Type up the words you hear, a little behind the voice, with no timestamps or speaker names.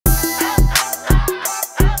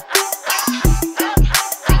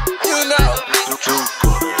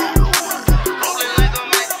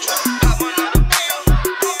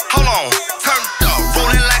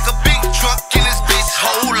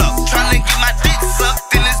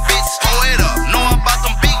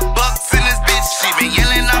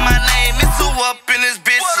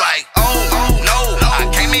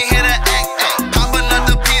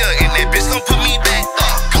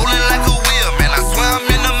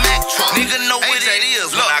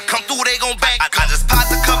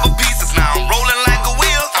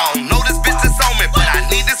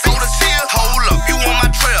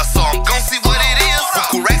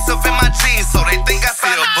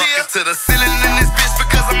in this bitch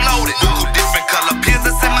because I'm loaded. Two different color pills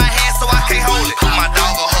that's in my hand, so I can't hold it. Put my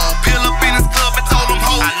dog a whole pill up in his club and told him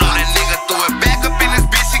hold it. I know that nigga threw it back up in his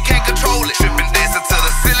bitch, he can't control it. Tripping dancing to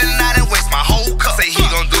the ceiling, I done waste my whole cup. Say he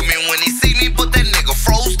gon' do me when he see me, but that nigga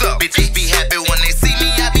froze up. Bitches be happy when they see me,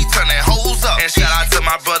 I be turning hoes up. And shout out to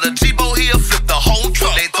my brother G-Bo, he'll flip the whole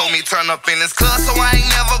truck. They told me turn up in his club, so I ain't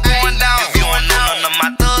never going down. If you don't know none of my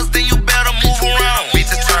thugs, then you better move around.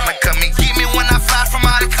 Bitches tryna come and get me when I fly from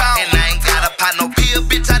out of town. And I ain't gotta pop no pill,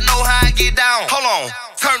 bitch, I know how I get down. Hold on,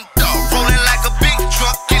 turned up, rolling like a big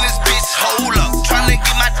truck in this bitch, hold up. Tryna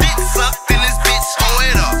get my dick sucked in this bitch, hold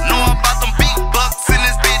it up. Know about them big bucks in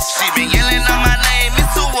this bitch. She been yelling out my name,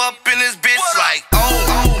 it's so up in this bitch. Like,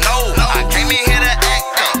 oh, no, I came in here to act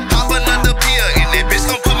up. Pop another pill, and that bitch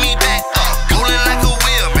gon' put me back up. Rolling like a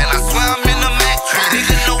wheel, man, I swear I'm in the Mac.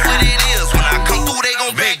 Niggas know what it is, when I come through, they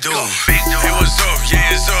gon' back up. It was up,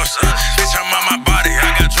 yeah, it's us. Bitch, I'm on my body,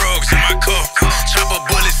 I got drugs in my cup. Chopper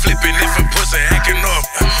bullets flipping, if a pussy hacking up.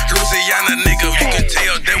 Louisiana nigga, you can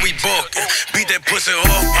tell that we buck. Beat that pussy up,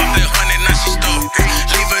 I'm that honey, now she stuck.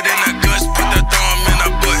 Leave it in the guts, put the thumb in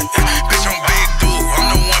her butt. Bitch, I'm big dude, I'm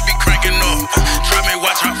the one be cranking up. Try me,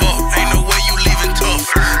 watch her up, ain't no way you leaving tough.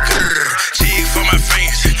 Jig for my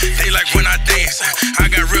fans, they like when I dance. I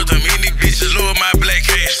got rhythm, any bitches love my black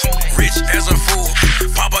ass. Rich as a fool,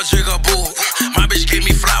 Papa Jigga boo. My bitch gave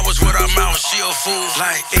me flowers with her mouth, she a fool.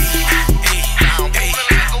 Like, ayy, ayy,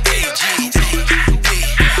 ayy.